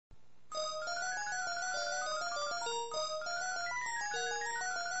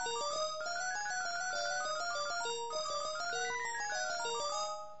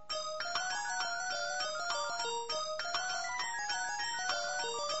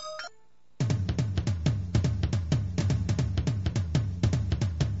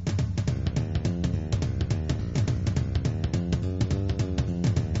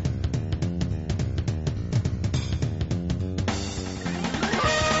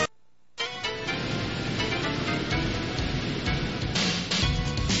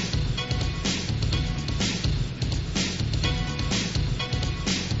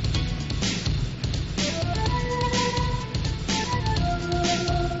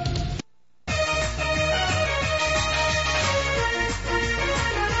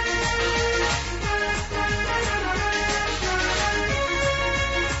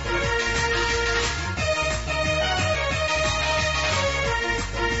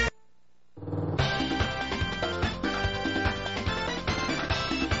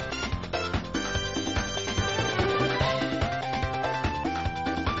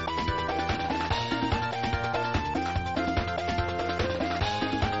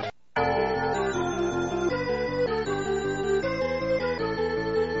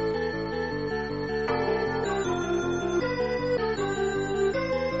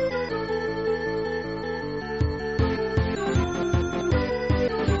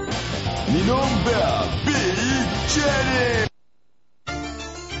2ノンベア B ジェニ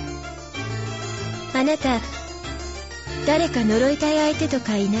ー。あなた誰か呪いたい相手と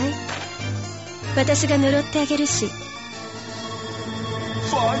かいない？私が呪ってあげるし。フ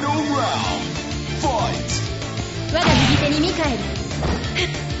ァイナルラウンドファイト。我が右手にミカエル。か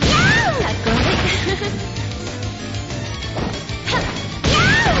っこ悪い。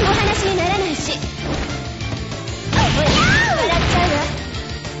お話にならないし。笑っちゃうわ。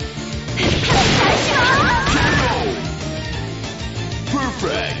最初。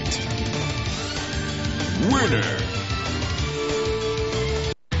Perfect. Winner.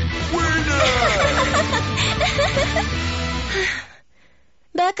 Winner.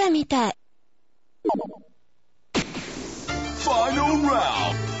 バカみたい。Final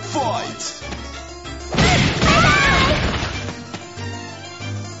round. Fight.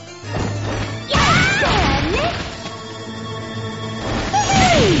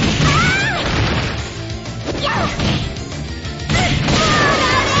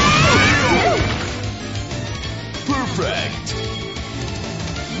 Perfect.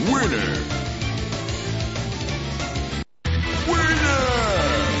 Winner. Winner.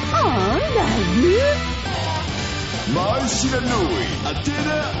 Maishinanui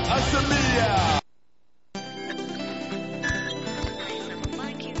Athena Asamiya.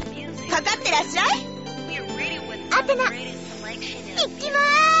 かかってらっしゃい。アテナ、行きま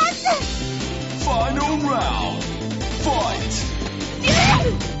ーす。 Final round. Fight.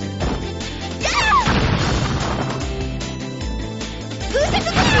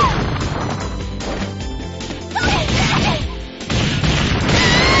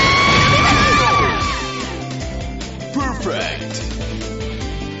 Perfect.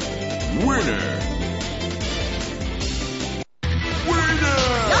 Winner. Winner.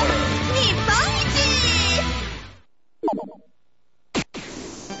 日本一。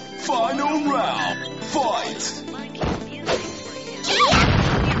 Final round. Fight.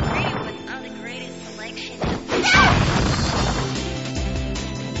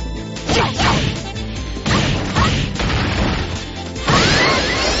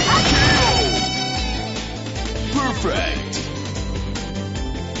 Perfect.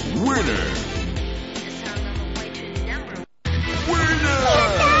 Winner. Winner.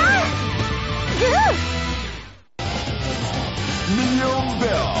 Neon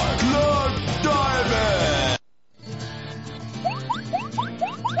Bear Club Diamond.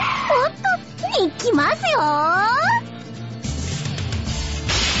 おっと、行きますよ。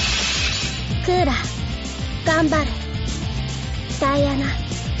クーラ頑張れ。ダイアナ。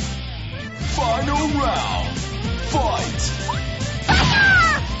 Final round. Fight.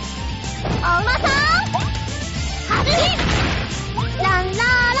 お馬さん、はずり。ランラー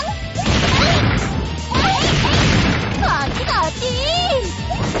ラン。こっちこっち。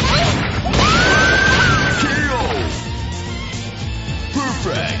KO.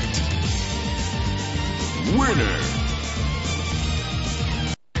 Perfect. Winner.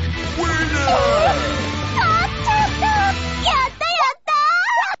 Winner. 勝っちゃった。やったやった。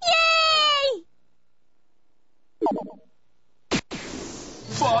イエーイ。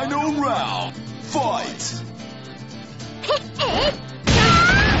 Final round. Fight.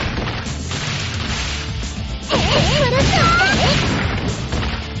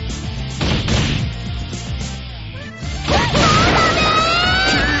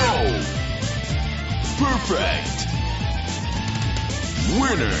 Perfect.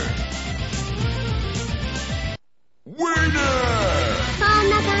 Winner. Winner. そん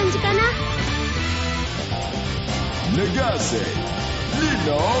な感じかな。Negase.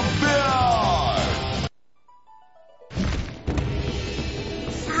 Lino Bear.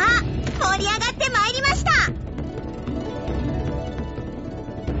 さあ、盛り上がってまいりました。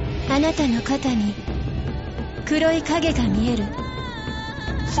あなたの肩に黒い影が見える。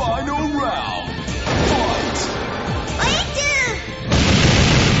 Final round. Fight. おいっちゅ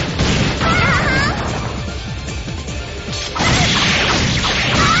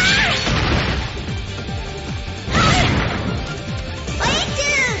おいっち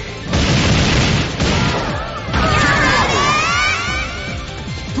ゅ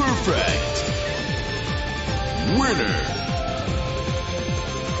Perfect. Winner.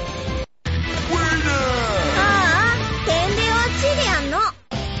 Winner. ああ、点で落ちるやんの。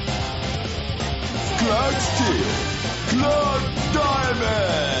 Cloud Steel. Cloud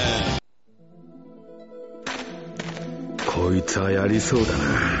Diamond. こいつはやりそうだ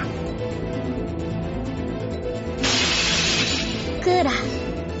な。クーラ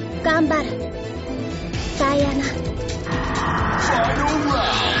頑張れ。ダイアナ。 Final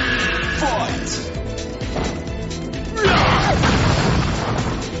round. Fight.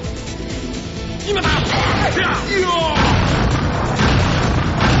 や